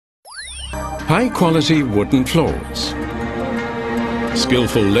High-quality wooden floors.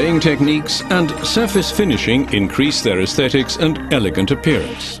 Skillful laying techniques and surface finishing increase their aesthetics and elegant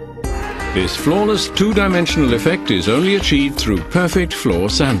appearance. This flawless two-dimensional effect is only achieved through perfect floor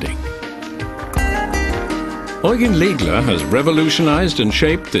sanding. Laegler has revolutionized and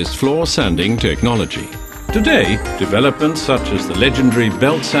shaped this floor sanding technology. Today, developments such as the legendary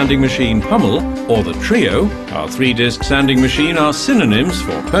belt sanding machine Hummel or the Trio, our 3-disc sanding machine, are synonyms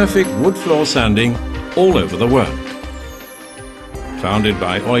for perfect wood floor sanding all over the world. Founded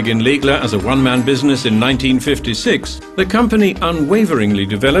by Laegler as a one-man business in 1956, the company unwaveringly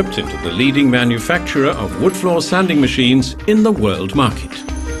developed into the leading manufacturer of wood floor sanding machines in the world market.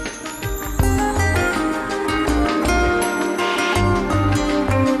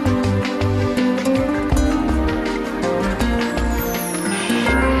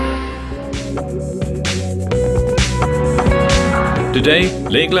 Today,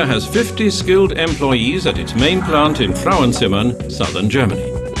 Laegler has 50 skilled employees at its main plant in Frauenzimmern, southern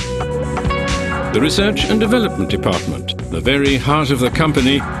Germany. The Research and Development Department, the very heart of the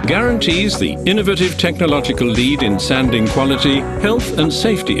company, guarantees the innovative technological lead in sanding quality, health and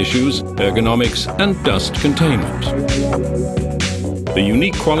safety issues, ergonomics and dust containment. The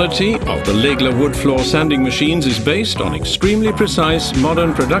unique quality of the Laegler wood floor sanding machines is based on extremely precise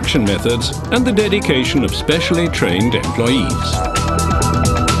modern production methods and the dedication of specially trained employees.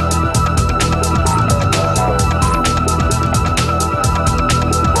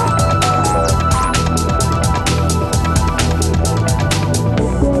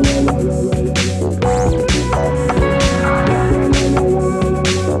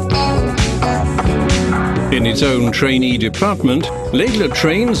 In its own trainee department, Laegler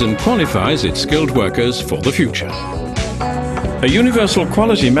trains and qualifies its skilled workers for the future. A universal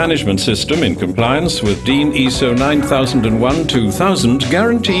quality management system in compliance with DIN ISO 9001-2000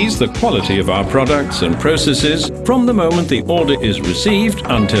 guarantees the quality of our products and processes from the moment the order is received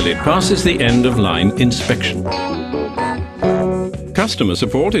until it passes the end-of-line inspection. Customer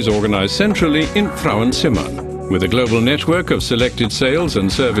support is organized centrally in Frauenzimmern. With a global network of selected sales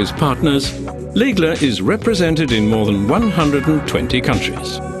and service partners, Laegler is represented in more than 120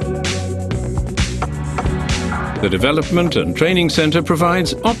 countries. The Development and Training Center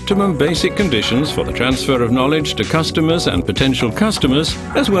provides optimum basic conditions for the transfer of knowledge to customers and potential customers,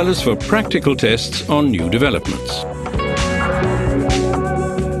 as well as for practical tests on new developments.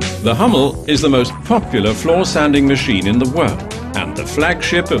 The Hummel is the most popular floor sanding machine in the world and the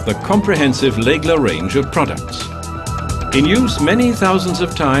flagship of the comprehensive Laegler range of products. In use many thousands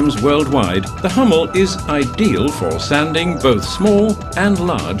of times worldwide, the Hummel is ideal for sanding both small and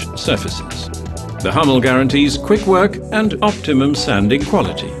large surfaces. The Hummel guarantees quick work and optimum sanding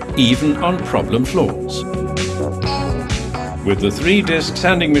quality, even on problem floors. With the 3-disc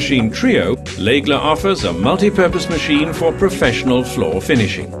sanding machine Trio, Laegler offers a multi-purpose machine for professional floor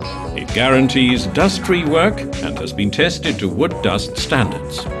finishing. It guarantees dust-free work and has been tested to wood dust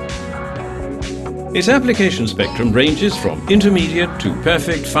standards. Its application spectrum ranges from intermediate to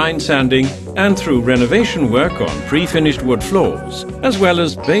perfect fine sanding and through renovation work on pre-finished wood floors, as well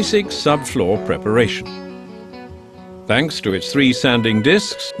as basic subfloor preparation. Thanks to its 3 sanding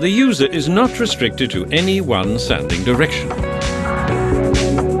discs, the user is not restricted to any one sanding direction.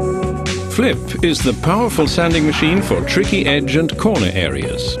 Flip is the powerful sanding machine for tricky edge and corner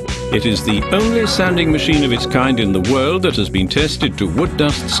areas. It is the only sanding machine of its kind in the world that has been tested to wood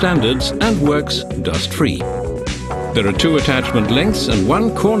dust standards and works dust-free. There are 2 attachment lengths and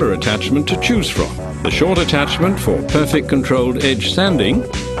 1 corner attachment to choose from. The short attachment for perfect controlled edge sanding,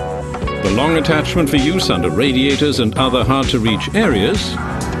 the long attachment for use under radiators and other hard-to-reach areas,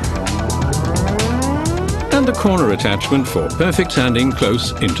 and the corner attachment for perfect sanding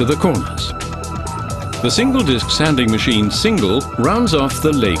close into the corners. The single-disc sanding machine Single rounds off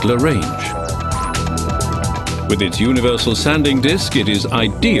the Laegler range. With its universal sanding disc, it is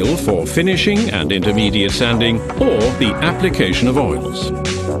ideal for finishing and intermediate sanding or the application of oils.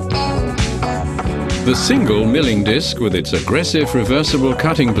 The Single milling disc, with its aggressive reversible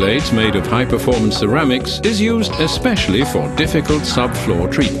cutting blades made of high-performance ceramics, is used especially for difficult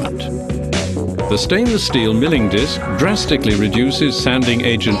subfloor treatment. The stainless steel milling disc drastically reduces sanding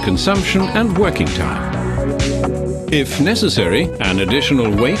agent consumption and working time. If necessary, an additional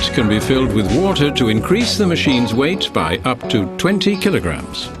weight can be filled with water to increase the machine's weight by up to 20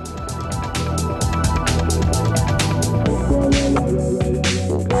 kilograms.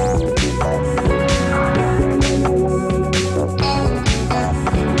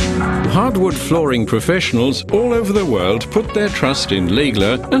 Hardwood flooring professionals all over the world put their trust in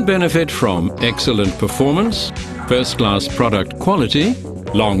Laegler and benefit from excellent performance, first-class product quality,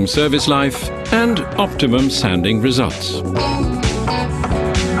 long service life and optimum sanding results.